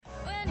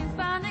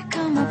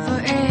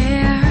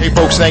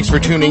folks, thanks for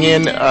tuning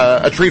in.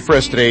 A treat for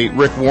us today.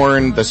 Rick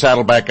Warren, the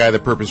Saddleback guy, the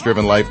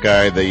purpose-driven life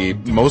guy,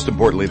 most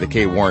importantly, the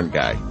K. Warren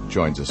guy,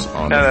 joins us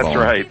on the phone. That's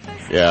right.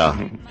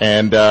 Yeah.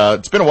 And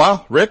it's been a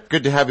while. Rick,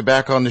 good to have you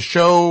back on the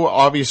show.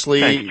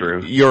 Obviously, thanks,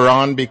 Drew. You're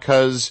on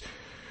because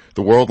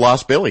the world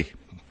lost Billy.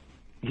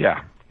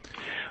 Yeah.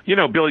 You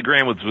know, Billy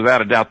Graham was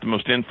without a doubt the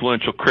most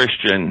influential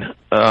Christian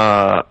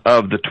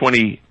of the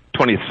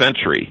 20th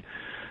century.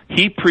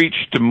 He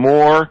preached to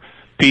more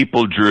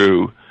people,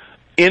 Drew,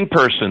 in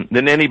person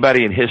than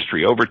anybody in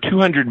history. Over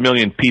 200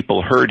 million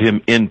people heard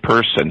him in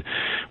person,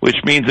 which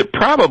means that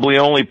probably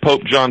only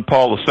Pope John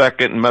Paul II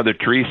and Mother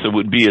Teresa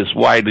would be as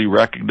widely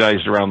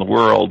recognized around the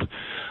world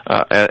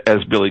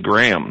as Billy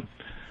Graham.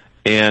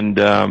 And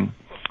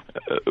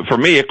for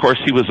me, of course,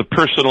 he was a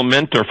personal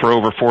mentor for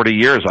over 40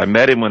 years. I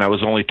met him when I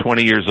was only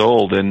 20 years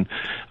old, and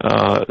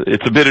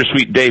it's a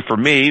bittersweet day for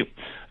me.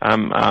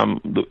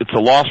 It's a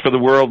loss for the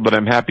world, but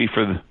I'm happy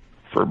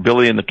for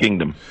Billy and the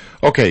kingdom.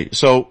 Okay,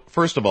 so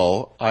first of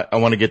all, I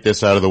want to get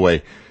this out of the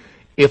way.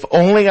 If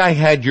only I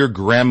had your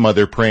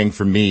grandmother praying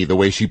for me the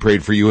way she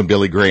prayed for you and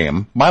Billy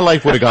Graham, my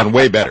life would have gone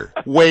way better.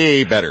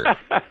 Way better.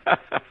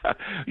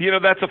 You know,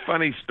 that's a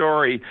funny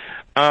story.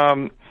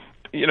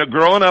 You know,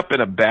 growing up in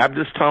a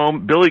Baptist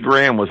home, Billy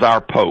Graham was our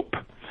pope.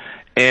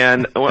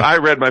 And when I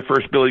read my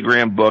first Billy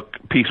Graham book,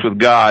 Peace with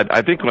God,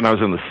 I think when I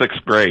was in the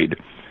 6th grade.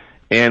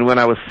 And when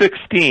I was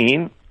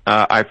 16,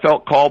 I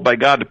felt called by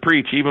God to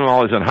preach even while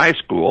I was in high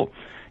school.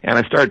 And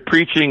I started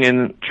preaching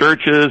in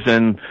churches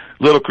and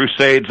little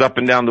crusades up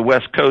and down the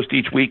West Coast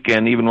each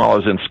weekend, even while I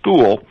was in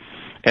school.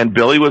 And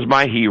Billy was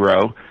my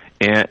hero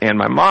and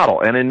my model.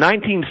 And in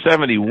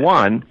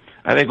 1971,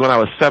 I think when I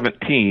was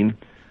 17,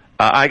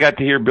 I got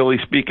to hear Billy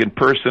speak in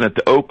person at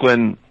the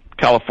Oakland,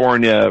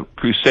 California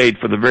crusade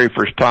for the very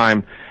first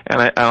time.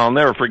 And I'll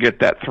never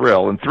forget that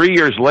thrill. And 3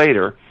 years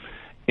later,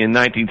 in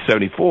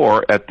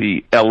 1974, at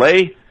the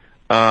L.A.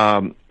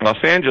 Los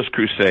Angeles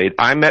crusade,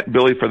 I met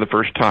Billy for the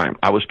first time.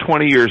 I was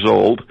 20 years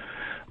old.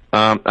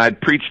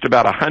 I'd preached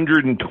about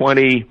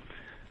 120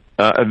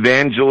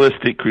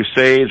 evangelistic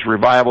crusades,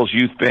 revivals,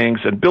 youth things,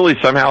 and Billy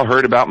somehow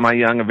heard about my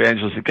young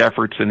evangelistic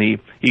efforts, and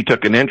he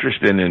took an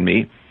interest in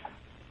me.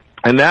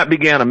 And that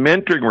began a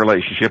mentoring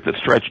relationship that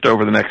stretched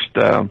over the next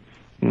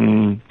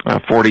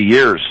 40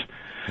 years.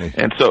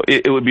 And so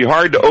it would be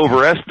hard to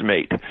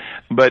overestimate.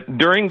 But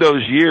during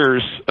those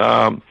years,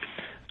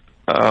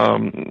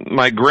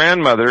 my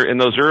grandmother, in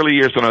those early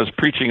years when I was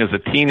preaching as a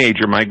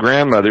teenager, my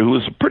grandmother, who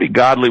was a pretty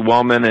godly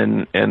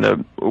woman and a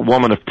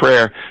woman of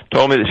prayer,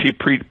 told me that she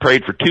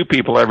prayed for two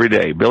people every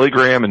day, Billy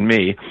Graham and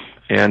me,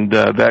 and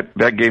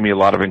that gave me a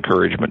lot of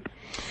encouragement.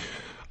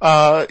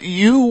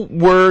 You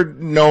were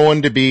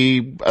known to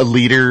be a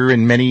leader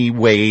in many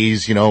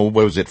ways. You know,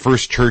 what was it?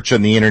 First church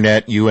on the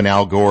internet. You and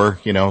Al Gore,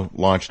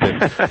 launched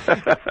it.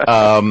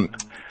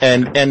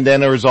 And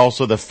then there was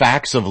also the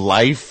Facts of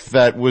Life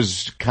that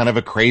was kind of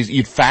a crazy.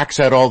 You'd fax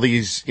out all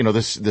these,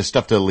 this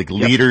stuff to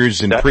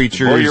leaders and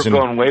preachers. Boy, you're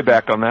going way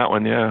back on that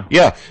one, yeah.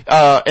 Yeah,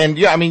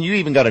 I mean, you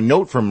even got a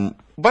note from.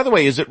 By the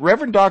way, is it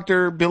Reverend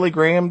Dr. Billy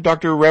Graham,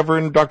 Dr.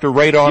 Reverend, Dr.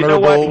 Right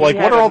Honorable? What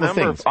are all the things?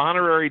 He had a number of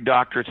honorary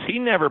doctorates. He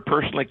never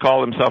personally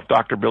called himself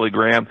Dr. Billy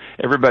Graham.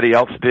 Everybody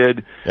else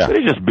did. Yeah. But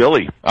he's just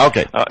Billy.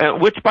 Okay.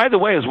 Which, by the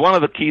way, is one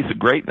of the keys of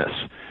greatness.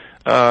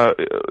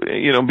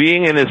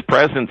 Being in his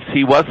presence,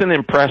 he wasn't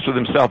impressed with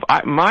himself.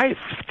 My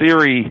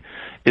theory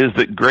is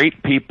that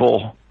great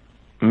people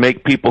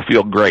make people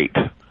feel great.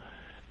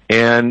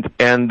 And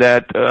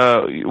that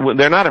when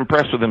they're not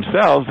impressed with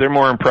themselves, they're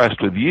more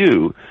impressed with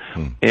you.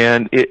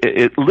 And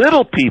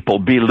little people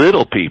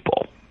belittle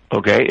people.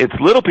 Okay, it's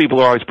little people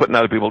who are always putting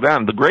other people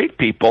down. The great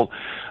people,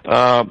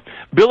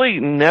 Billy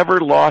never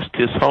lost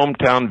his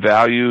hometown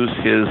values,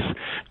 his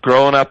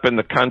growing up in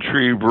the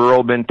country,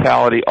 rural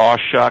mentality, aw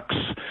shucks,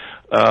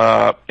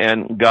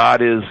 and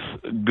God is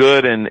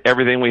good and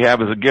everything we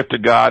have is a gift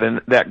of God,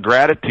 and that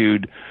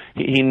gratitude.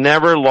 He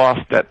never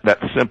lost that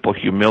simple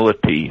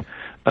humility,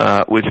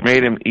 which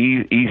made him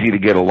easy to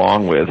get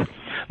along with.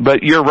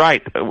 But you're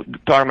right,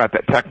 talking about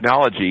that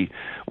technology,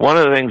 one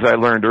of the things I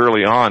learned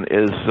early on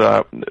is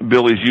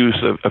Billy's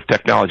use of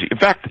technology. In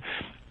fact,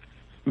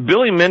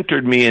 Billy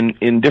mentored me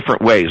in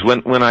different ways.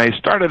 When I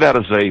started out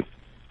as a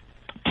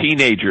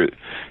teenager,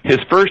 his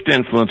first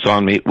influence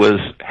on me was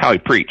how he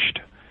preached.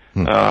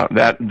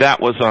 That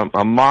was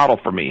a model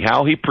for me,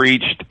 how he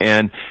preached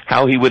and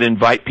how he would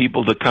invite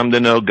people to come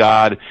to know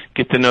God,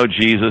 get to know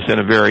Jesus in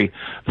a very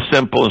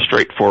simple and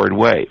straightforward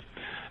way.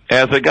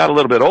 As I got a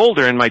little bit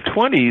older, in my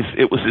 20s,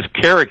 it was his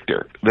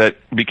character that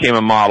became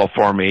a model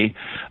for me,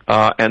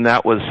 and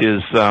that was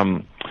his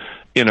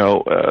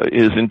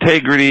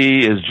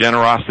integrity, his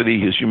generosity,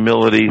 his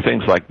humility,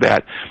 things like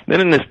that.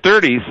 Then in his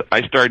 30s,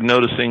 I started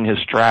noticing his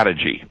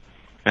strategy,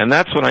 and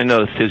that's when I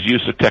noticed his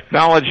use of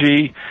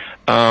technology,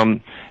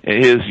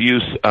 his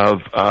use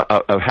of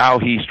how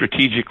he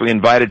strategically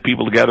invited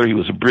people together. He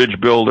was a bridge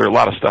builder, a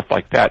lot of stuff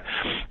like that.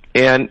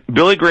 And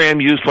Billy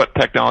Graham used what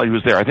technology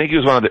was there. I think he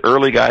was one of the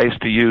early guys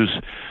to use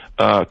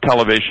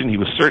television. He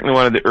was certainly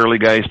one of the early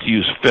guys to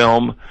use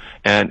film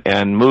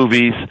and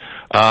movies.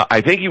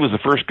 I think he was the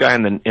first guy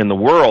in the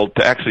world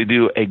to actually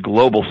do a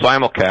global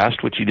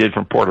simulcast, which he did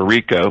from Puerto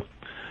Rico.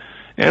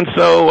 And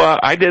so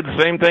I did the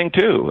same thing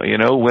too. You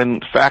know, when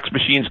fax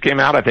machines came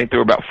out, I think there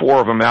were about 4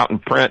 of them out in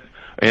print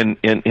in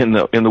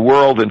the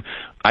world, and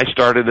I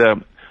started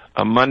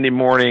a Monday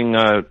morning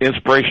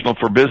inspirational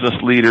for business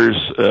leaders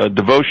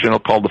devotional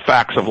called The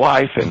Facts of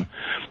Life,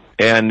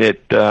 and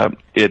it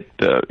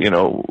you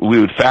know, we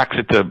would fax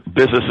it to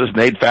businesses and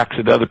they'd fax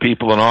it to other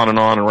people and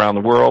on around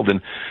the world.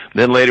 And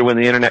then later when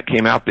the internet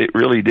came out, it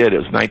really did. It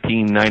was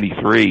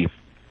 1993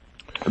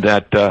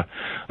 that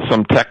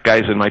some tech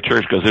guys in my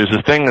church goes, there's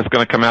this thing that's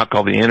going to come out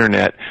called the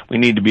internet. We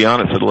need to be on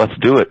it. So let's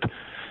do it.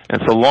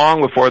 And so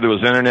long before there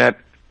was internet,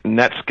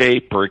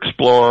 Netscape or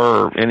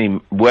Explorer or any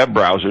web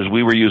browsers,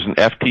 we were using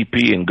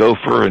FTP and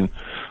Gopher and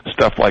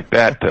stuff like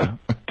that to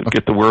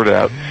get the word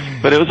out.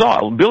 But it was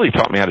all, Billy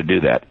taught me how to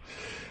do that.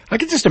 I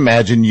could just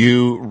imagine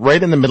you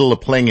right in the middle of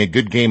playing a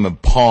good game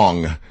of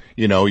Pong.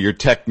 You know, your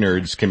tech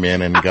nerds come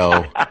in and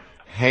go,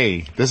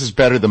 hey, this is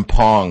better than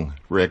Pong,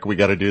 Rick. We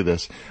got to do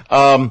this.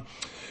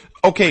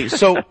 Okay,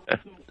 so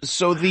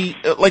the,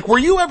 were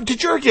you ever,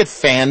 did you ever get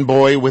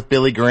fanboy with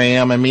Billy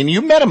Graham? I mean,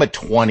 you met him at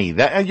 20.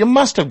 That, you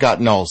must have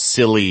gotten all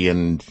silly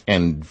and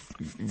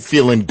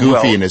feeling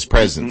goofy in his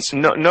presence.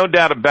 No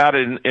doubt about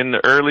it. In the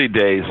early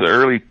days, the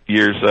early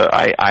years,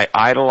 I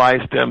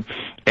idolized him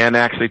and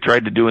actually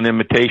tried to do an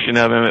imitation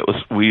of him.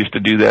 We used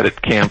to do that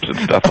at camps and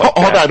stuff like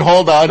that.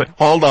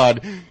 Hold on.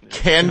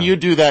 Can you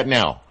do that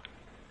now?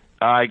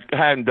 I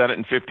hadn't done it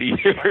in 50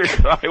 years,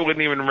 so I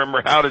wouldn't even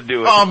remember how to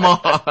do it. Come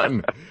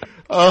on.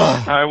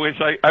 I wish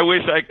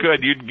I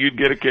could. You'd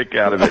get a kick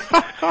out of it.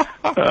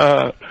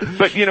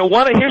 But you know,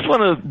 here's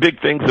one of the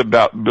big things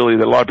about Billy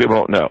that a lot of people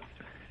don't know.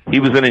 He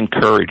was an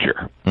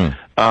encourager.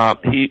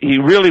 He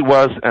really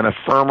was an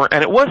affirmer,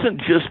 and it wasn't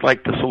just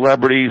like the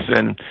celebrities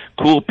and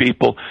cool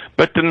people,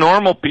 but the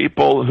normal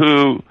people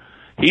who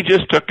he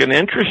just took an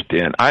interest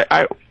in.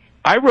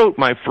 I wrote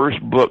my first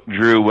book,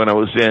 Drew, when I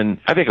was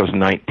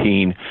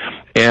 19,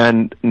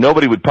 and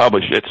nobody would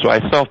publish it, so I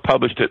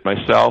self-published it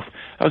myself.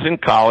 I was in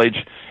college,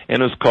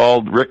 and it was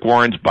called Rick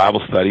Warren's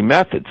Bible Study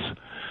Methods.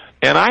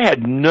 And I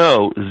had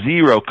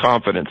zero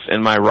confidence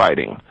in my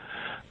writing.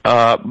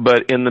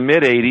 But in the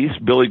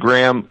mid-'80s, Billy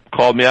Graham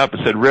called me up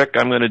and said, Rick,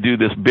 I'm going to do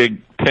this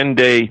big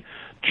 10-day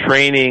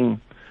training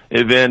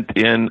event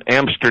in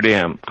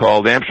Amsterdam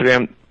called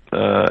Amsterdam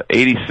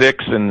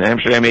 86 and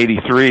Amsterdam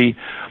 83.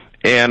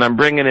 And I'm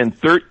bringing in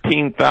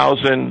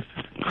 13,000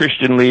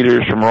 Christian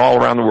leaders from all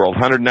around the world,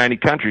 190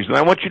 countries. And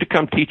I want you to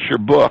come teach your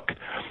book.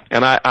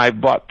 And I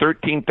bought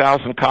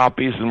 13,000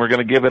 copies, and we're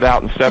going to give it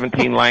out in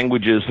 17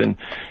 languages and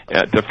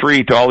to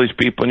free to all these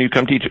people, and you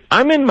come teach it.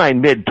 I'm in my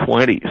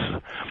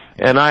mid-20s,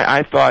 and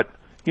I thought,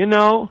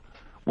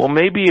 well,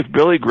 maybe if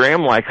Billy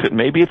Graham likes it,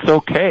 maybe it's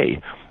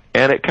okay.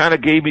 And it kind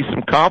of gave me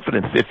some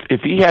confidence.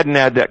 If he hadn't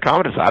had that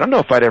confidence, I don't know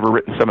if I'd ever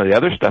written some of the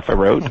other stuff I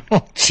wrote.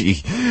 Oh, gee.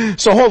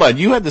 So hold on.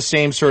 You had the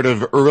same sort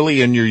of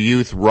early in your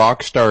youth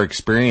rock star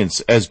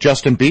experience as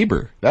Justin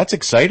Bieber. That's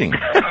exciting.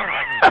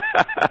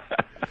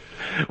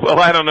 Well,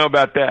 I don't know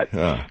about that.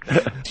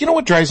 You know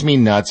what drives me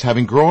nuts?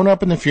 Having grown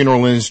up in the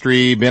funeral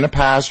industry, been a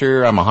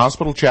pastor, I'm a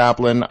hospital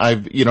chaplain.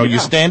 You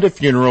stand at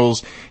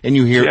funerals and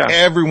you hear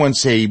everyone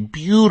say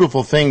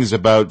beautiful things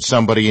about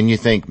somebody and you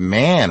think,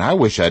 man, I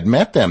wish I'd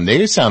met them.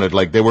 They sounded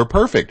like they were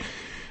perfect.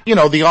 The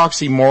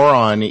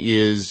oxymoron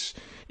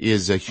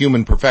is a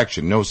human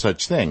perfection. No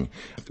such thing.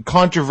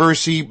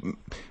 Controversy,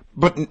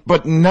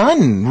 but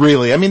none,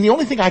 really. I mean, the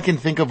only thing I can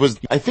think of was,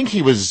 I think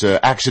he was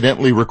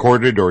accidentally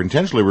recorded or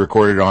intentionally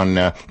recorded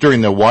on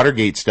during the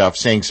Watergate stuff,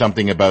 saying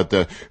something about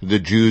the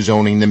Jews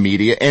owning the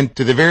media, and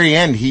to the very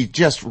end, he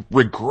just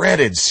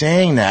regretted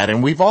saying that,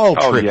 and we've all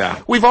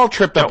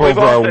tripped up over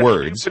our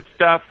words.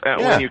 Stuff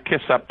when you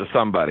kiss up to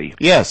somebody.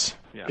 Yes.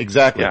 Yeah.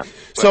 Exactly. Yeah.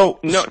 So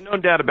no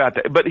doubt about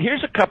that. But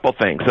here's a couple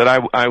things that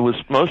I was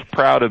most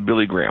proud of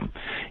Billy Graham.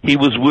 He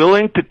was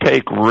willing to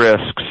take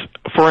risks.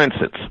 For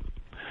instance,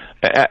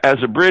 as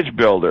a bridge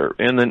builder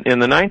in the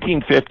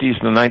 1950s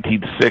and the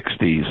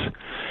 1960s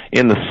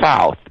in the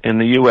South, in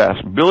the U.S.,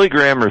 Billy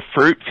Graham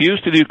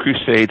refused to do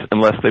crusades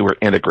unless they were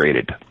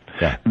integrated.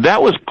 Yeah.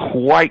 That was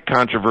quite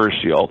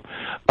controversial,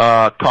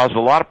 caused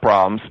a lot of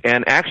problems,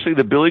 and actually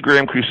the Billy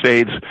Graham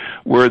Crusades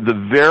were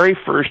the very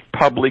first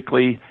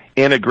publicly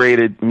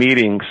integrated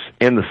meetings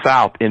in the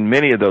South in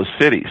many of those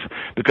cities,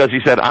 because he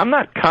said, I'm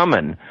not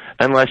coming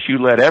unless you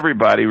let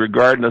everybody,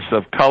 regardless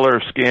of color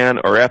of skin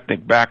or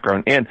ethnic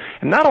background, in.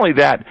 And not only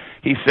that,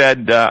 he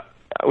said,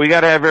 we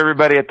got to have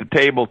everybody at the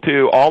table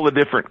too, all the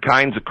different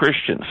kinds of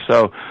Christians.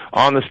 So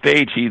on the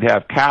stage, he'd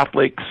have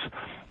Catholics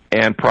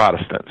and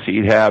Protestants.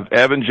 He'd have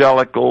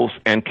evangelicals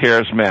and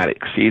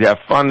charismatics. He'd have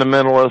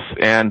fundamentalists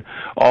and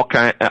all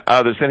kind of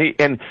others.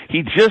 And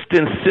he just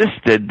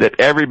insisted that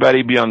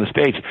everybody be on the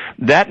stage.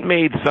 That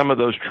made some of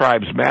those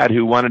tribes mad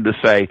who wanted to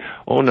say,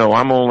 oh no,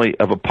 I'm only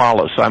of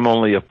Apollos, I'm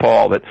only of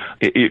Paul, that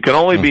it can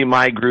only be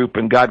my group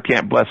and God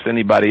can't bless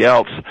anybody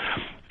else.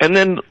 And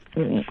then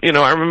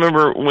I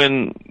remember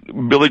when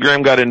Billy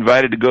Graham got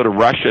invited to go to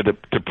Russia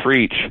to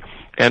preach,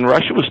 and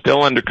Russia was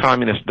still under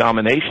communist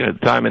domination at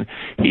the time, and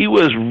he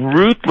was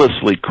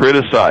ruthlessly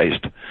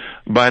criticized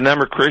by a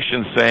number of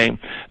Christians saying,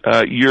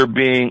 you're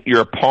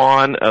a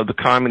pawn of the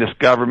communist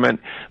government.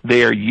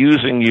 They are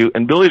using you.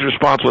 And Billy's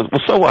response was,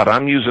 well, so what?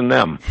 I'm using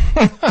them.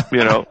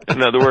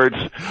 In other words,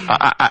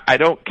 I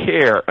don't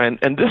care. And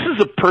this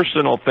is a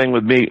personal thing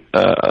with me,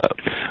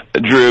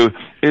 Drew,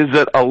 is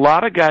that a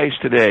lot of guys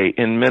today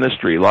in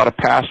ministry, a lot of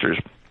pastors,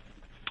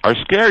 are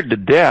scared to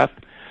death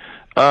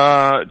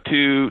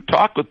to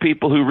talk with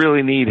people who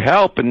really need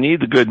help and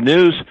need the good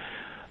news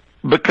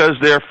because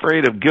they're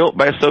afraid of guilt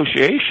by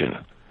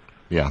association.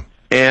 Yeah.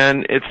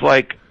 And it's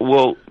like,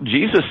 well,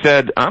 Jesus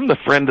said, I'm the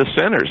friend of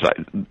sinners.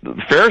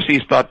 The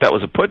Pharisees thought that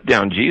was a put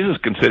down. Jesus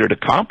considered a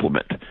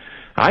compliment.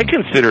 I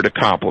consider it a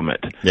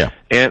compliment. Yeah.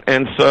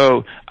 And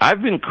so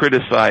I've been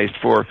criticized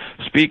for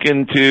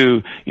speaking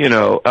to,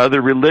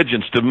 other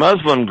religions, to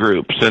Muslim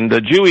groups and the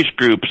Jewish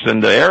groups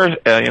and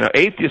the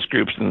atheist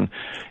groups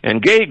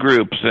and gay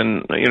groups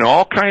and,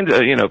 all kinds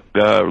of,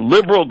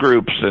 liberal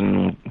groups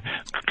and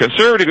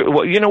conservative.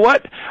 Well, you know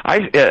what? As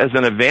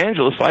an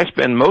evangelist, I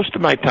spend most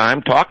of my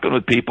time talking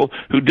with people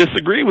who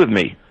disagree with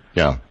me.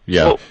 Yeah.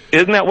 Well,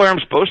 isn't that where I'm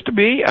supposed to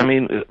be? I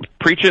mean,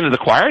 preaching to the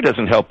choir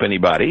doesn't help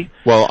anybody.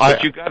 Well,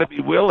 but you've got to be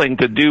willing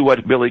to do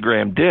what Billy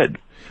Graham did.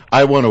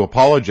 I want to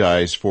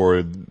apologize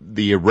for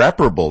the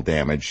irreparable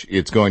damage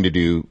it's going to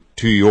do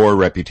to your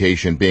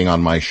reputation being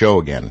on my show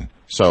again.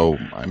 So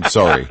I'm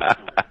sorry.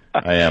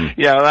 I am.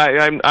 Yeah,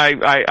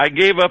 I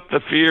gave up the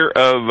fear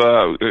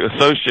of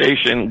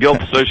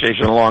guilt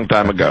association a long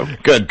time ago.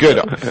 Good.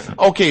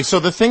 Okay, so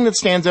the thing that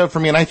stands out for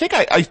me, and I think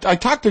I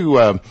talked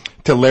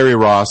to Larry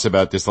Ross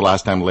about this the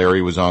last time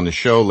Larry was on the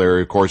show.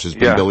 Larry, of course, has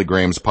been Billy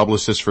Graham's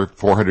publicist for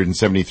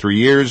 473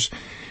 years.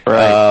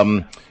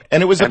 Right.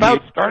 And it was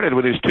about... He started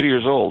when he was 2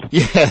 years old.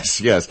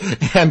 Yes.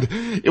 And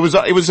it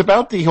was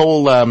about the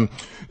whole...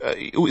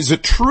 is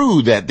it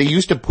true that they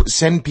used to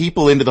send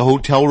people into the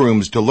hotel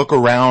rooms to look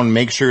around,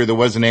 make sure there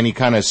wasn't any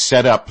kind of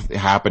setup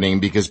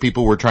happening because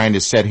people were trying to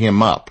set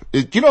him up?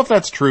 Do you know if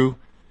that's true?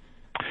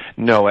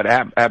 No, it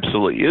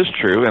absolutely is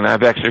true, and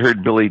I've actually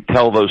heard Billy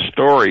tell those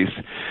stories.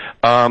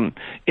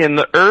 In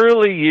the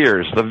early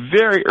years, the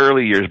very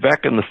early years,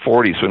 back in the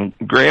 40s, when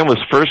Graham was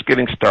first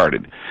getting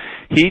started,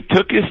 he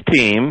took his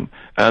team,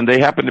 and they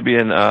happened to be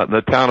in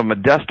the town of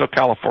Modesto,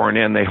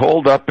 California, and they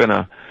holed up in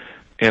a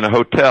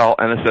hotel,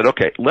 and they said,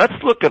 okay, let's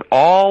look at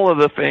all of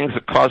the things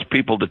that cause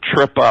people to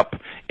trip up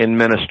in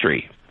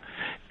ministry.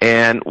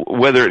 And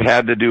whether it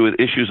had to do with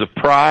issues of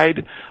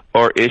pride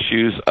or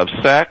issues of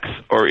sex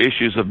or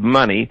issues of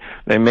money,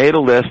 they made a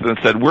list and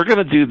said, we're going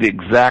to do the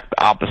exact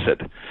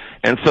opposite.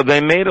 And so they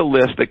made a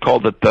list, they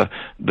called it the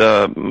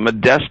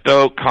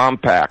Modesto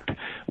Compact,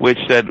 which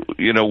said,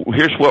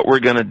 here's what we're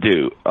going to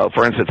do.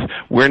 For instance,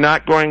 we're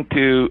not going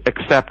to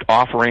accept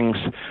offerings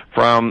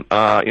from,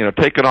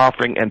 take an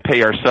offering and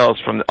pay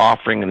ourselves from the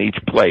offering in each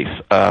place.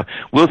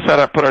 We'll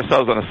put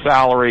ourselves on a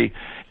salary,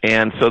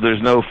 and so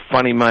there's no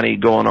funny money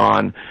going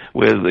on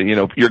with,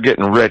 you're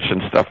getting rich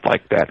and stuff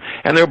like that.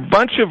 And there are a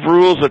bunch of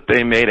rules that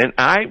they made, and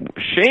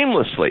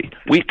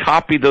we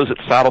copied those at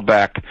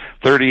Saddleback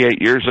 38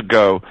 years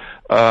ago,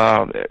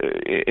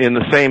 in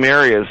the same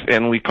areas,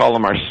 and we call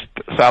them our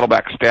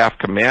Saddleback Staff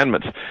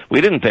Commandments.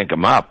 We didn't think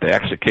them up. They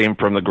actually came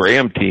from the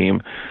Graham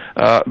team,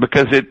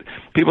 because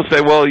people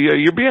say, well,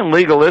 you're being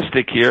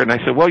legalistic here. And I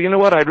said, well, you know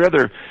what? I'd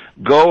rather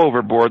go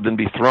overboard than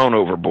be thrown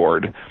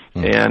overboard.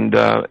 And,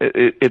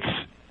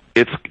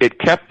 it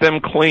kept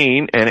them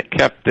clean, and it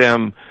kept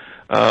them,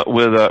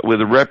 with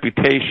a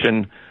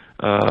reputation,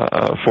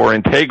 for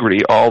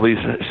integrity all these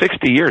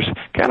 60 years.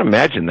 Can't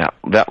imagine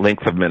that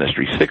length of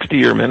ministry,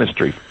 60-year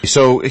ministry.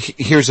 So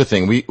here's the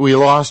thing. We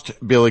lost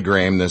Billy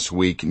Graham this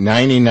week,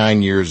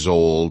 99 years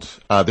old.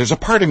 There's a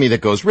part of me that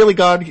goes, really,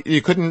 God,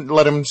 you couldn't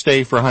let him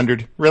stay for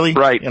 100? Really?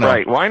 Right.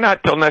 Why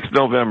not till next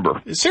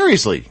November?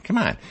 Seriously, come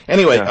on.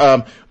 Anyway,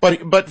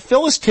 but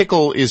Phyllis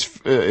Tickle is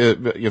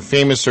a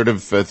famous sort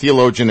of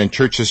theologian and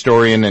church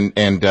historian,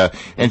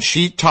 and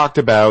she has talked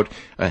about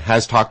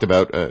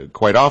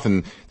quite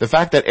often the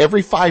fact that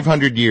every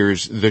 500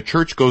 years the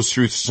church goes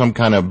through some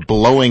kind of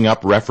blowing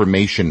up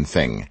Reformation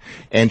thing,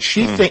 and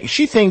she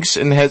thinks,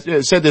 and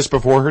has said this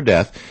before her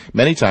death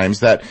many times,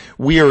 that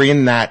we are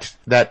in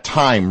that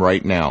time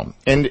right now.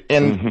 And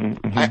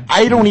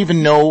I don't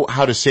even know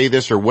how to say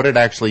this or what it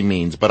actually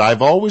means, but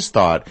I've always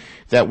thought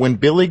that when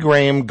Billy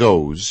Graham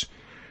goes,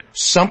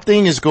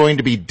 something is going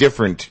to be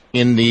different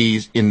in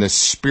the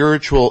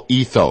spiritual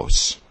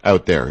ethos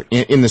out there,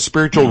 in the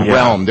spiritual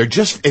realm.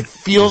 It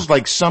feels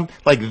like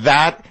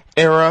that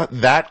era,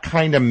 that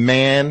kind of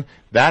man,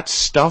 that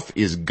stuff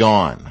is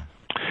gone.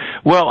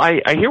 Well,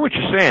 I hear what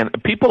you're saying.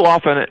 People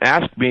often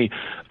ask me,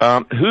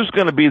 who's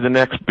going to be the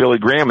next Billy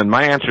Graham? And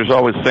my answer is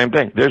always the same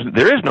thing.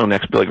 There is no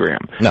next Billy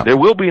Graham. No. There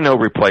will be no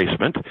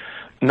replacement.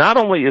 Not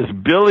only is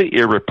Billy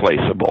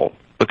irreplaceable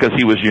because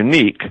he was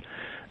unique,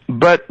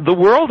 but the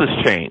world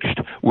has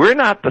changed. We're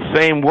not the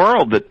same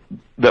world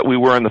that we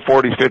were in the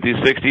 40s,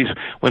 50s, 60s,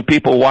 when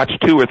people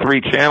watched 2 or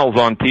 3 channels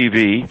on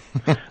TV.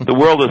 The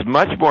world is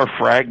much more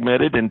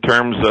fragmented in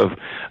terms of,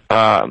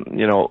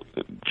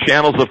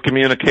 channels of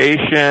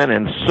communication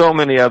and so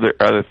many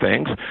other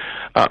things.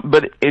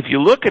 But if you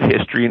look at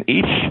history, in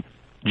each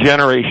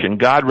generation,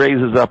 God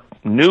raises up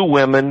new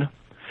women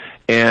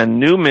and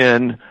new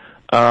men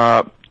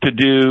to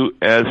do,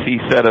 as he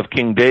said of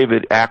King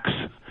David, Acts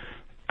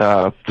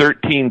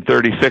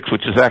 13:36,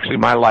 which is actually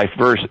my life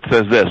verse. It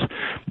says this: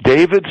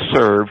 David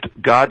served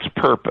God's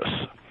purpose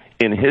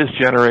in his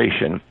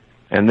generation,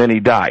 and then he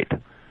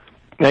died.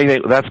 Now you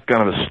think that's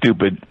kind of a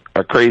stupid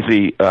or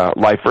crazy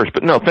life verse,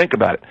 but no, think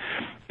about it.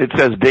 It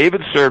says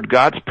David served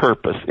God's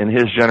purpose in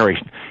his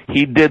generation.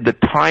 He did the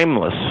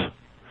timeless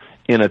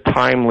in a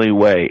timely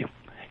way.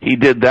 He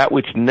did that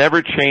which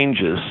never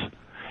changes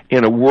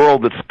in a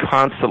world that's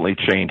constantly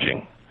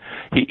changing.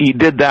 He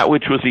did that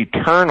which was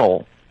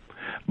eternal,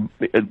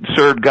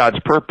 served God's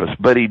purpose,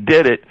 but he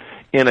did it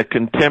in a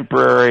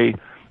contemporary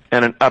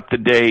and an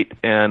up-to-date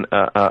and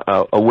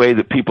a way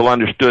that people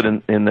understood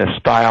in the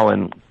style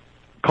and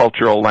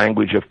cultural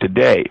language of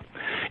today.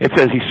 It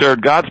says he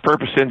served God's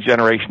purpose in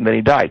generation, then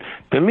he died.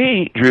 To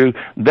me, Drew,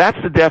 that's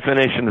the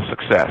definition of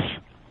success.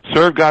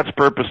 Serve God's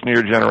purpose in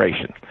your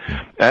generation.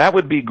 Now, that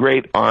would be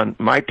great on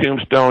my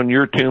tombstone,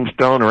 your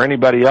tombstone, or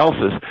anybody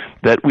else's,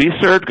 that we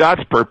served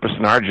God's purpose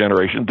in our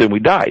generation, then we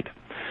died.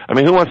 I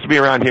mean, who wants to be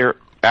around here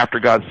after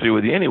God's through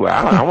with you anyway?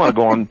 I want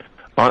to go on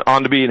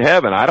to be in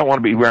heaven. I don't want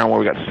to be around where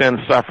we got sin,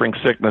 suffering,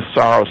 sickness,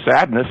 sorrow,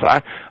 sadness.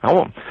 I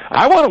want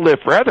to live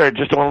forever. I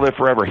just don't want to live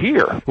forever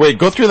here. Wait,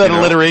 go through that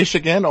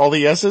alliteration again. All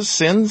the S's: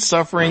 sin,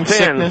 suffering,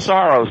 sickness,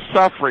 sorrow,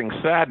 suffering,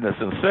 sadness,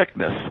 and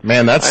sickness.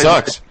 Man, that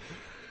sucks.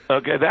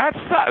 Okay,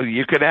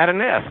 you could add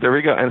an S. There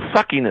we go. And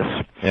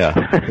suckiness.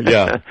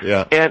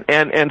 Yeah.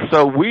 And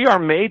so we are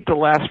made to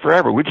last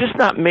forever. We're just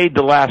not made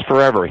to last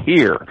forever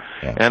here.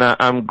 Yeah. And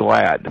I'm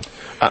glad.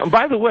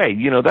 By the way,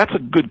 that's a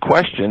good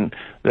question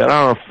that I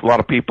don't know if a lot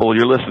of people,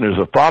 your listeners,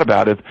 have thought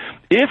about.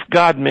 If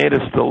God made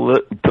us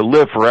to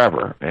live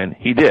forever, and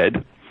he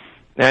did,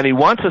 and he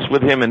wants us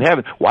with him in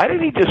heaven, why did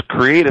he just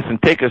create us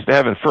and take us to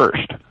heaven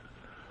first?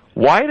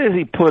 Why did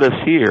he put us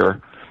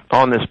here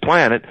on this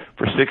planet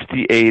for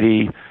 60,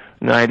 80,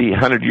 90,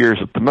 100 years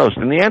at the most?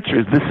 And the answer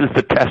is this is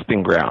the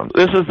testing ground.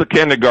 This is the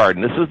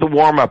kindergarten. This is the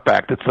warm-up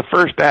act. It's the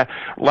first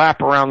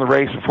lap around the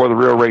race before the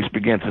real race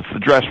begins. It's the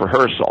dress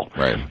rehearsal.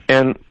 Right.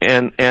 And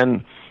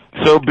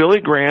so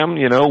Billy Graham,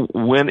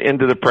 went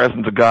into the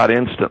presence of God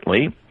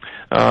instantly,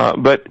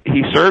 but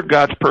he served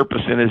God's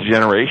purpose in his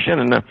generation,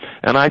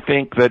 and I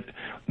think that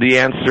the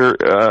answer,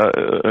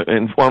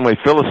 in one way,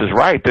 Phyllis is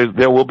right.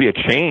 There will be a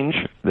change.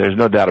 There's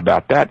no doubt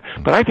about that.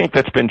 But I think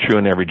that's been true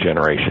in every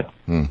generation.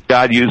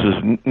 God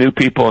uses new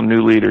people and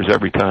new leaders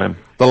every time.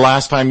 The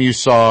last time you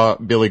saw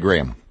Billy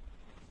Graham?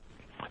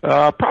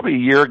 Probably a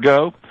year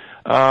ago.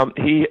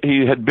 He's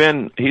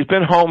been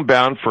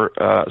homebound for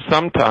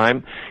some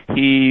time.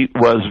 He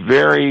was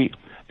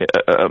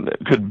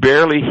could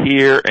barely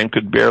hear and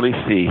could barely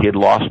see. He had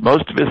lost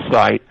most of his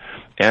sight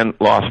and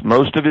lost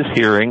most of his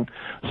hearing,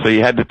 so he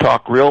had to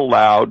talk real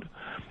loud.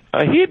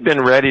 He had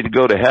been ready to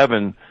go to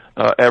heaven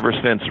ever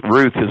since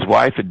Ruth, his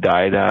wife, had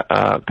died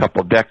a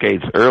couple of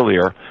decades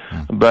earlier.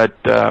 But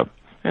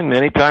and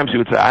many times he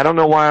would say, "I don't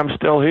know why I'm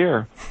still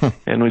here."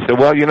 And we said,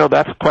 "Well,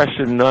 that's a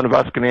question none of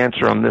us can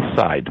answer on this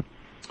side.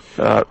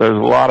 There's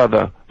a lot of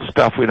the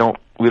stuff we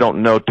don't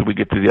know till we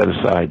get to the other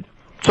side."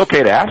 It's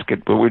okay to ask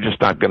it, but we're just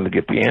not going to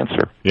get the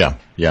answer.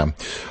 Yeah.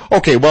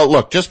 Okay, well,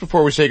 look, just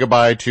before we say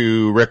goodbye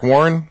to Rick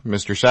Warren,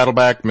 Mr.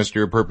 Saddleback,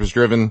 Mr. Purpose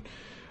Driven,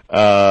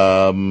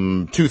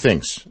 2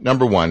 things.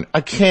 Number one,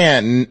 I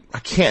can't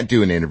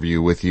do an interview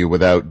with you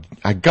without,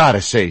 I gotta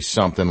say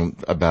something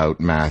about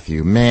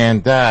Matthew.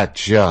 Man, that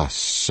just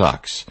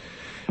sucks.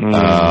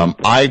 I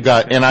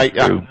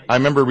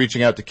remember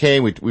reaching out to Kay.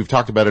 We've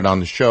talked about it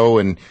on the show,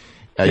 and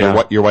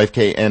your wife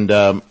Kay,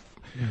 and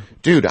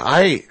dude,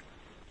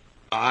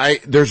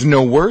 there's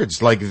no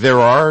words. Like,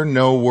 there are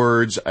no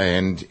words,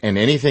 and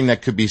anything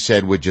that could be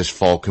said would just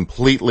fall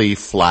completely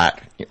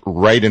flat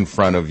right in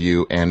front of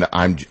you, and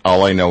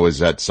all I know is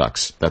that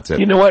sucks. That's it.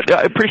 You know what?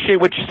 I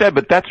appreciate what you said,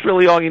 but that's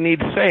really all you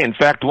need to say. In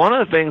fact, one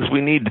of the things we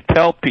need to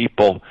tell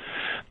people,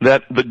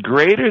 that the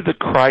greater the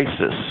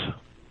crisis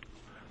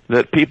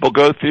that people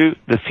go through,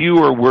 the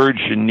fewer words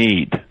you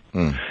need.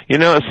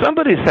 If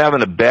somebody's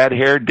having a bad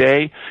hair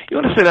day, you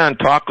want to sit down and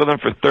talk with them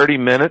for 30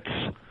 minutes,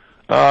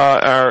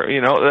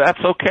 that's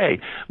okay.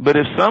 But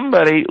if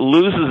somebody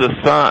loses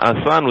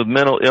a son with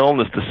mental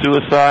illness to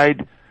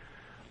suicide,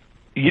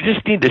 you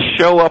just need to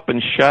show up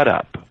and shut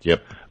up.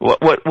 Yep.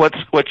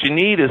 What you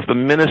need is the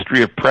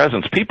ministry of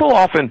presence. People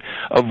often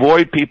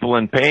avoid people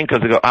in pain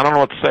because they go, "I don't know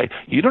what to say."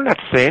 You don't have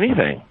to say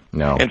anything.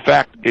 No. In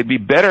fact, it'd be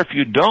better if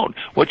you don't.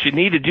 What you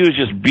need to do is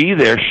just be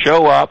there,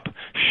 show up,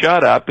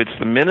 shut up. It's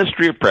the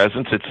ministry of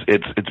presence.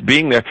 It's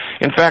being there.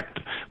 In fact,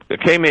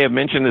 Kay may have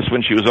mentioned this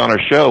when she was on our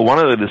show. One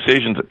of the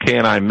decisions that Kay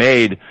and I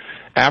made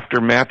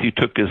after Matthew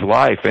took his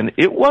life, and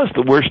it was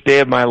the worst day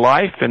of my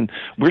life, and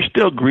we're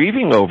still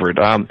grieving over it.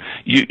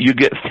 You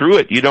get through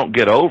it, you don't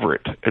get over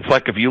it. It's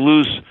like if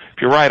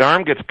your right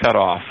arm gets cut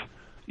off,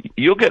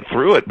 you'll get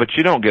through it, but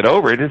you don't get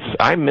over it.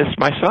 I miss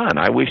my son.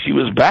 I wish he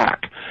was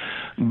back.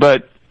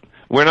 But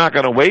we're not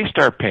going to waste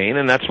our pain,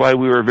 and that's why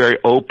we were very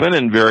open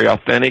and very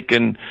authentic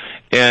and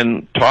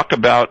talk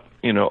about,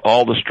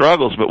 all the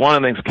struggles. But one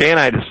of the things Kay and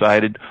I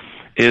decided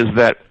is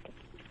that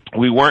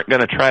we weren't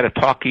going to try to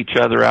talk each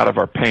other out of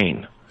our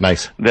pain.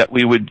 Nice. That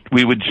we would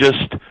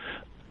just,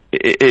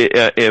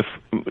 if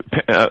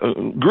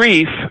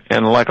grief,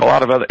 and like a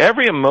lot of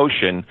every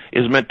emotion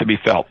is meant to be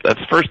felt. That's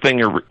the first thing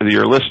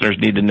your listeners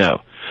need to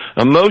know.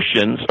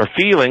 Emotions or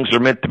feelings are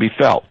meant to be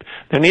felt.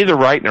 They're neither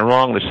right nor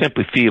wrong. They're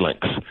simply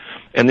feelings.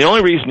 And the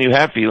only reason you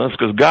have feelings is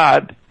because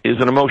God is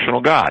an emotional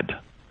God.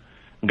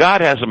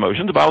 God has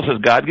emotions. The Bible says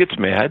God gets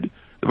mad.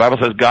 The Bible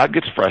says God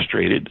gets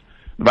frustrated.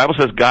 The Bible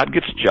says God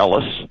gets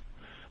jealous.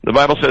 The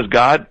Bible says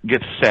God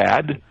gets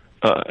sad,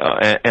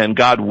 and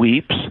God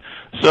weeps.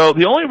 So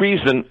the only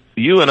reason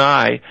you and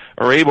I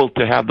are able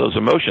to have those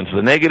emotions,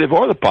 the negative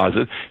or the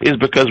positive, is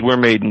because we're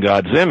made in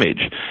God's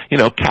image.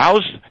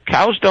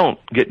 Cows don't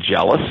get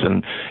jealous,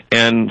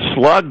 and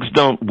slugs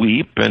don't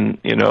weep, and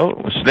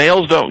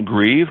snails don't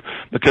grieve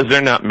because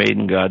they're not made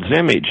in God's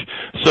image.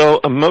 So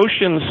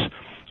emotions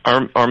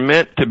are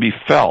meant to be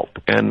felt,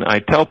 and I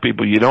tell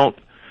people you don't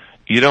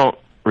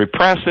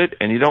repress it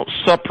and you don't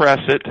suppress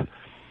it,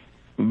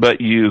 but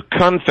you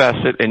confess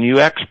it and you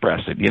express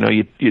it.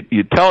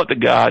 You tell it to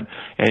God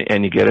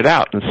and you get it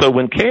out. And so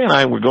when Kay and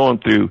I were going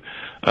through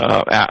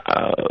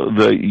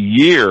the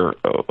year,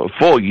 a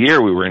full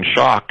year, we were in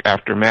shock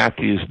after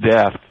Matthew's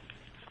death.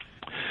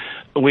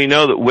 We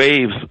know that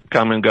waves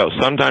come and go.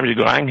 Sometimes you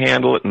go, I can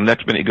handle it, and the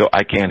next minute you go,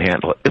 I can't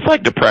handle it. It's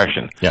like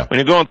depression. Yeah. When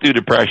you're going through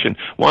depression,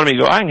 one minute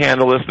you go, I can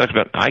handle this, next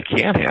minute, I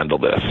can't handle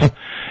this.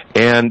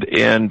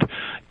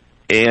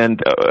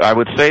 And I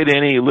would say to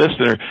any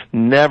listener,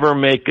 never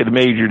make a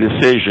major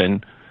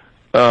decision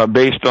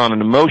based on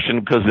an emotion,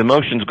 because the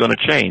emotion's going to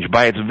change.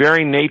 By its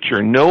very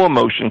nature, no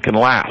emotion can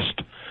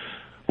last.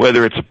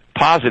 Whether it's a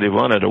positive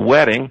one at a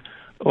wedding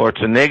or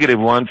it's a negative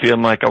one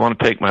feeling like I want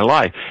to take my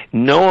life.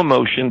 No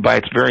emotion by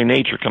its very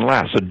nature can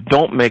last. So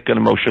don't make an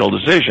emotional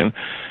decision,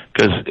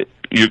 because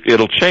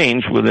it'll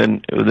change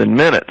within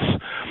minutes.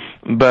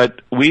 But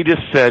we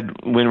just said,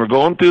 when we're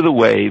going through the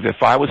wave,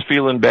 if I was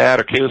feeling bad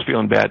or Kay was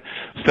feeling bad,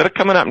 instead of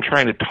coming up and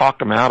trying to talk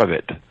them out of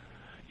it,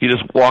 you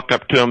just walk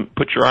up to them,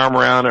 put your arm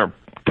around or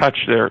touch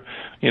their,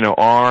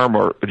 arm,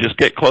 or just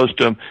get close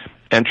to them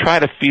and try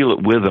to feel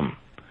it with them.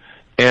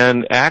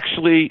 And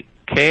actually,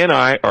 Kay and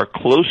I are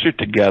closer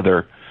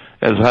together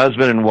as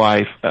husband and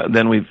wife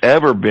than we've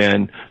ever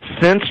been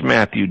since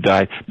Matthew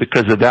died,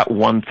 because of that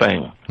one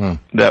thing,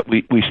 that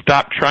we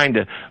stopped trying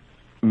to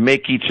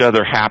make each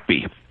other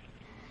happy.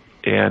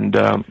 And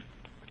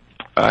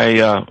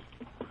I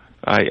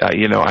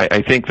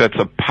think that's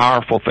a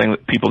powerful thing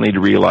that people need to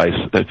realize.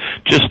 That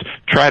just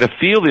try to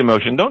feel the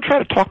emotion. Don't try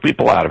to talk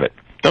people out of it.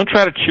 Don't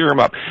try to cheer them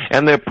up.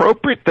 And the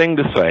appropriate thing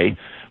to say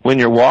when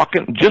you're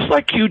walking, just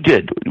like you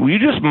did, you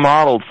just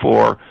modeled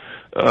for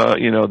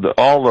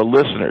all the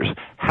listeners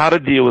how to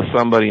deal with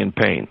somebody in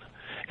pain.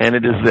 And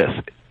it is this: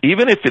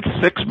 even if it's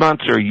 6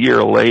 months or a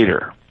year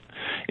later,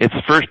 it's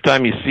the first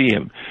time you see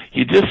him,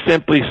 you just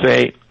simply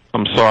say,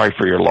 "I'm sorry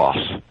for your loss.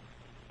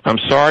 I'm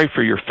sorry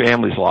for your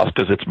family's loss,"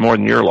 because it's more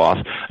than your loss.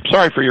 "I'm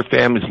sorry for your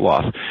family's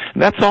loss."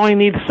 And that's all you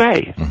need to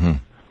say. Mm-hmm.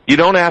 You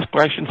don't ask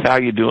questions, "How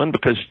you doing?"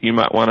 because you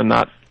might want to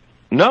not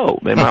know.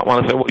 They might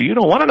want to say, "Well, you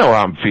don't want to know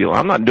how I'm feeling.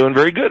 I'm not doing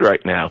very good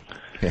right now."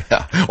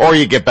 Yeah. Or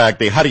you get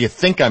back how do you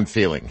think I'm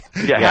feeling?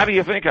 Yeah, how do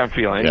you think I'm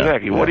feeling?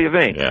 Exactly. What do you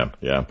think?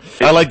 Yeah.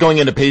 I like going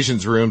into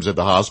patients' rooms at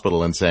the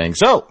hospital and saying,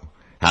 "So,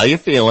 how you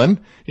feeling?"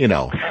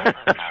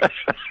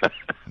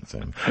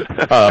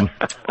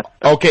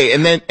 Okay,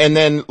 and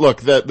then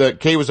look, the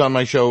Kay was on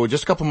my show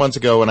just a couple months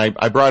ago, and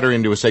I brought her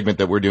into a segment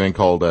that we're doing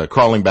called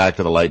Crawling Back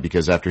to the Light,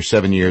 because after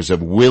 7 years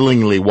of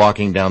willingly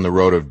walking down the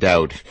road of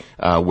doubt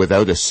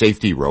without a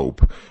safety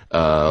rope,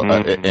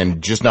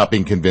 and just not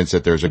being convinced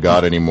that there's a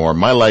God anymore,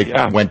 my life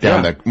went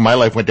down the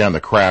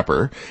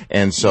crapper.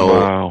 And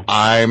so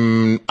I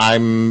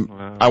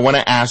want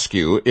to ask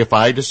you, if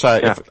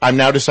I'm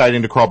now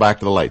deciding to crawl back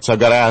to the light. So I've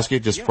got to ask you,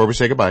 just before we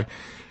say goodbye,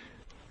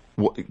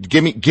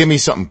 give me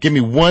something. Give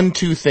me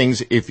 1-2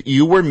 things. If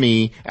you were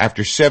me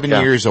after 7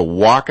 years of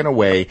walking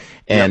away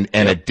and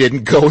it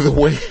didn't go the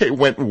way, it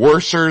went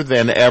worser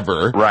than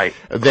ever. Right.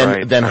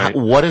 Then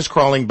what is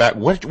crawling back?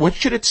 What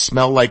should it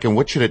smell like, and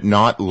what should it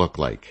not look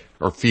like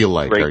or feel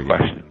like? Great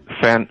question.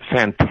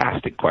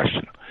 Fantastic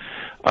question.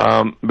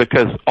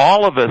 Because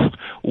all of us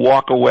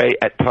walk away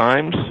at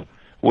times,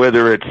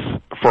 whether it's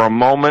for a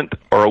moment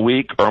or a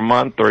week or a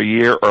month or a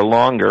year or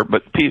longer,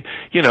 but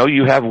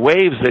you have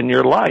waves in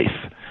your life.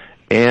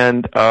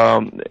 And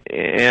so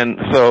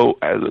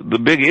the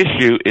big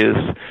issue is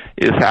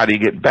how do you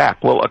get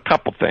back? Well, a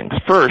couple things.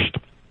 First,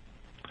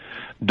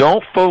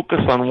 don't focus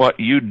on what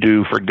you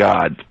do for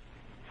God.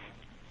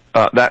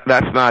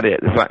 That's not it.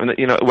 It's not,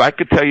 you know, I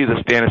could tell you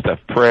the standard stuff.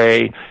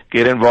 Pray,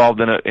 get involved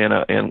in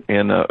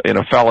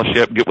a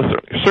fellowship.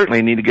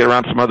 Certainly need to get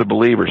around some other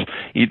believers.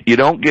 You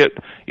don't get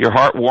your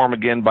heart warm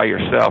again by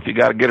yourself. You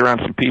got to get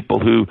around some people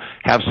who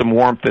have some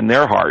warmth in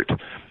their heart,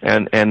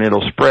 and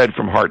it'll spread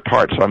from heart to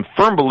heart. So I'm a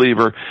firm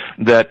believer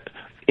that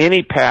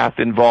any path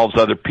involves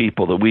other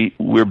people, that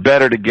we're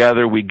better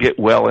together, we get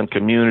well in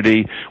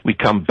community, we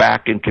come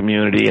back in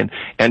community,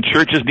 and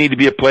churches need to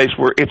be a place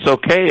where it's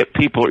okay if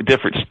people at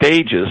different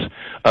stages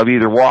of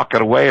either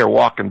walking away or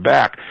walking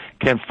back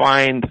can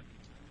find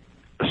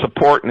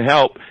support and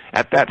help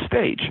at that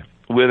stage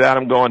without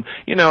them going,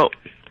 you know,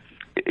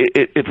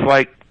 it's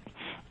like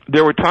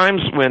there were times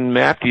when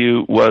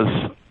Matthew was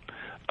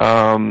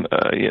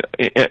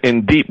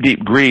in deep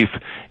grief,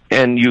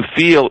 and you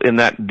feel in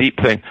that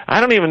deep thing, I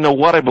don't even know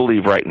what I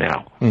believe right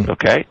now.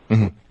 Okay?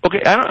 Mm-hmm.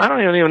 Okay, I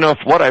don't even know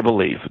what I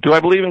believe. Do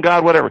I believe in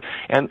God? Whatever.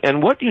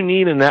 And what you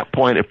need in that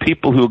point are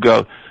people who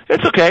go,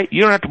 it's okay,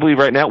 you don't have to believe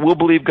right now, we'll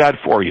believe God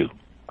for you.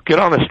 Get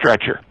on a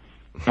stretcher.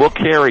 We'll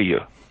carry you.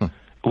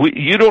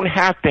 You don't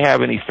have to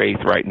have any faith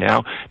right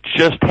now.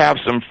 Just have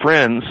some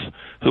friends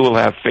who will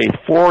have faith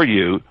for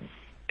you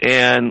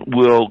and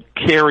will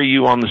carry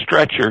you on the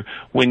stretcher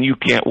when you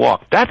can't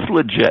walk. That's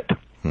legit.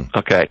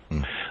 Okay.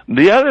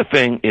 The other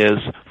thing is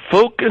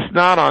focus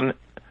not on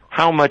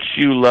how much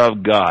you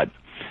love God.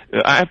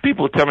 I have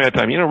people who tell me all the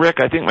time, you know, Rick,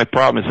 I think my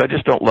problem is I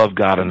just don't love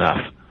God enough.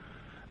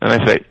 And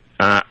I say,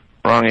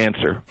 wrong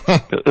answer.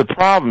 The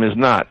problem is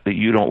not that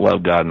you don't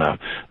love God enough.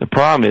 The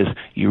problem is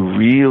you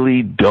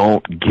really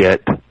don't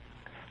get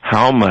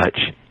how much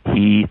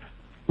He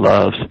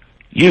loves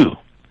you.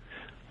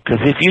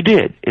 Because if you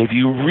did, if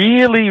you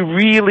really,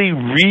 really,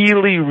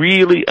 really,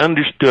 really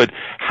understood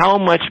how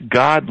much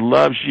God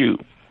loves you,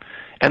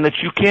 and that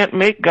you can't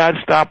make God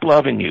stop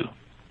loving you,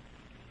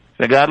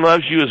 that God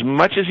loves you as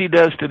much as He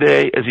does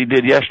today as He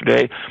did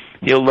yesterday,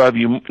 He'll love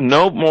you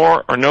no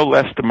more or no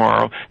less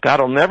tomorrow. God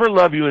will never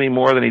love you any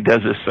more than He does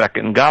this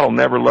second. God will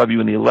never love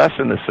you any less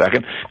in this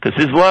second, because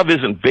His love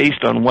isn't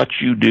based on what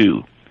you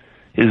do.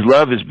 His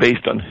love is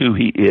based on who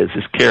He is,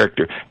 His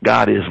character.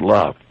 God is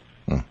love.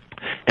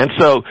 And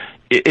so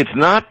it's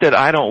not that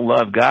I don't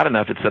love God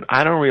enough. It's that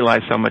I don't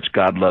realize how much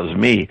God loves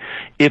me.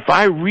 If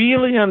I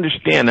really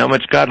understand how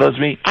much God loves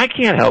me, I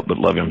can't help but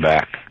love Him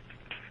back.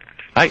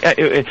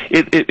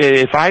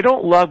 If I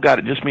don't love God,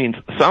 it just means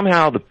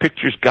somehow the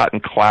picture's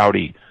gotten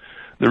cloudy,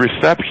 the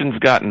reception's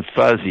gotten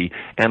fuzzy,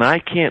 and I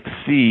can't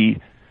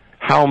see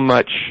how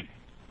much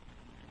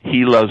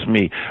He loves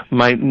me.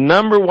 My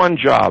number one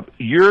job,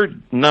 your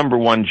number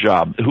one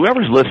job,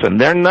 whoever's listening,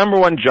 their number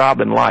one job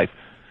in life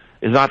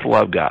is not to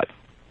love God.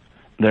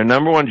 Their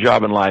number one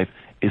job in life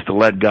is to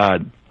let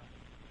God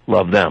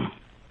love them.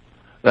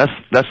 That's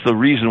the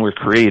reason we're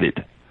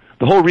created.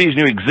 The whole reason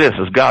you exist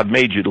is God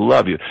made you to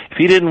love you. If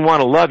He didn't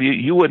want to love you,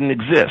 you wouldn't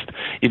exist.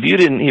 If He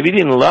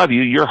didn't love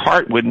you, your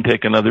heart wouldn't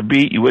take another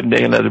beat, you wouldn't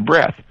take another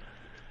breath.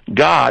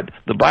 God,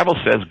 the Bible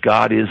says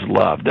God is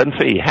love. It doesn't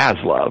say He has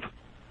love.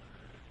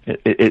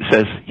 It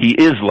says He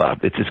is love.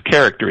 It's His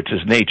character, it's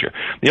His nature.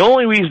 The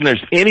only reason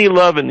there's any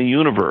love in the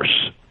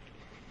universe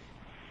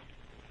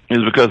is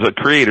because the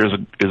Creator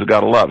is a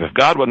God of love. If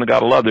God wasn't a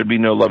God of love, there'd be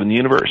no love in the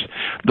universe.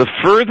 The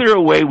further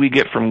away we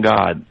get from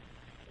God,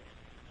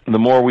 the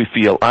more we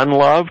feel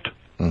unloved,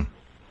 and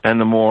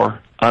the more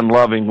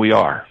unloving we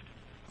are.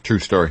 True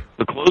story.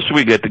 The closer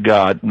we get to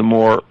God, the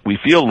more we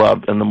feel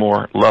loved, and the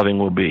more loving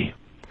we'll be.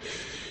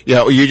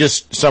 Yeah, well, you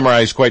just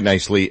summarized quite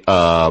nicely.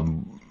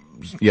 An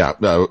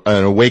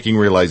awakening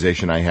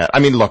realization I had. I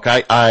mean, look,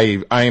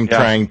 I am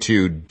trying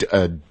to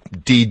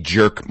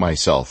de-jerk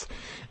myself.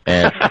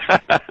 And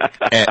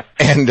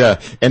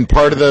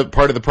part of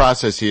the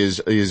process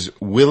is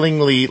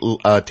willingly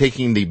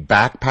taking the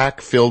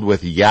backpack filled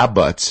with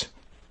butts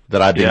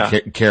that I've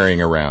been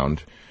carrying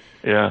around,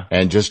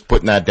 and just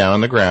putting that down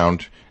on the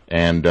ground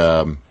and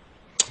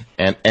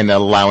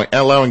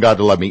allowing God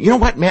to love me. You know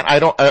what, man? I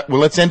don't. Well,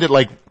 let's end it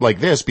like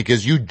this,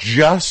 because you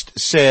just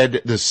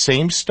said the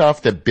same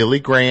stuff that Billy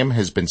Graham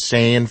has been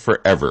saying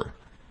forever.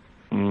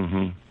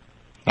 Mm-hmm.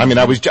 I mean,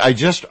 I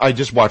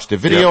just watched a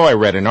video, I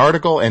read an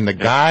article, and the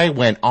guy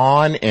went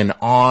on and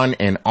on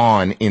and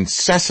on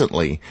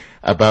incessantly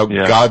about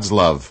God's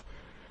love.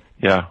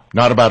 Yeah.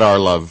 Not about our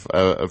love,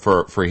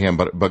 for Him,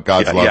 but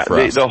God's love for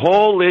us. The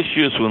whole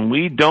issue is when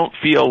we don't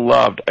feel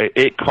loved,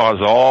 it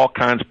causes all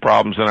kinds of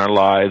problems in our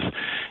lives.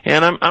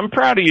 And I'm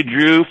proud of you,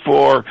 Drew,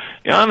 for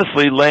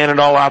honestly laying it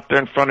all out there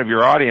in front of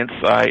your audience.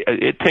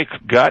 It takes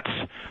guts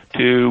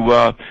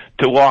to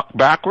walk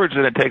backwards,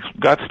 and it takes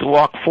guts to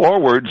walk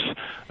forwards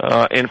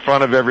in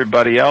front of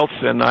everybody else.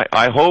 And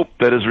I hope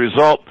that as a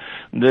result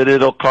that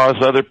it'll cause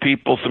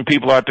some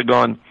people out there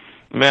going,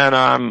 man,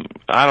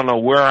 I don't know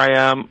where I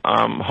am,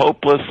 I'm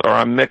hopeless, or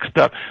I'm mixed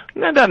up.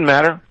 That doesn't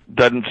matter.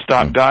 Doesn't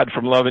stop God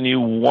from loving you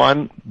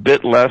one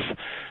bit less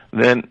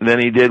than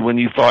He did when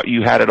you thought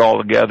you had it all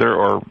together,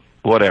 or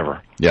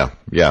whatever. Yeah.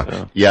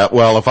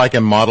 Well, if I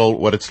can model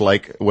what it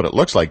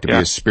looks like to be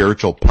a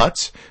spiritual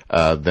putz,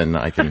 then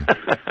I can.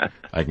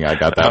 I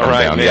got that one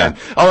down. Man.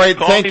 Yeah. All right.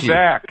 Call Thank me you.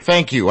 Back.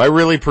 Thank you. I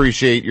really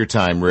appreciate your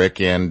time, Rick.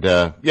 And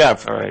All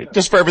right.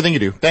 just for everything you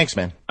do. Thanks,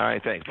 man. All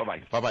right. Thanks.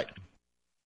 Bye-bye. Bye-bye.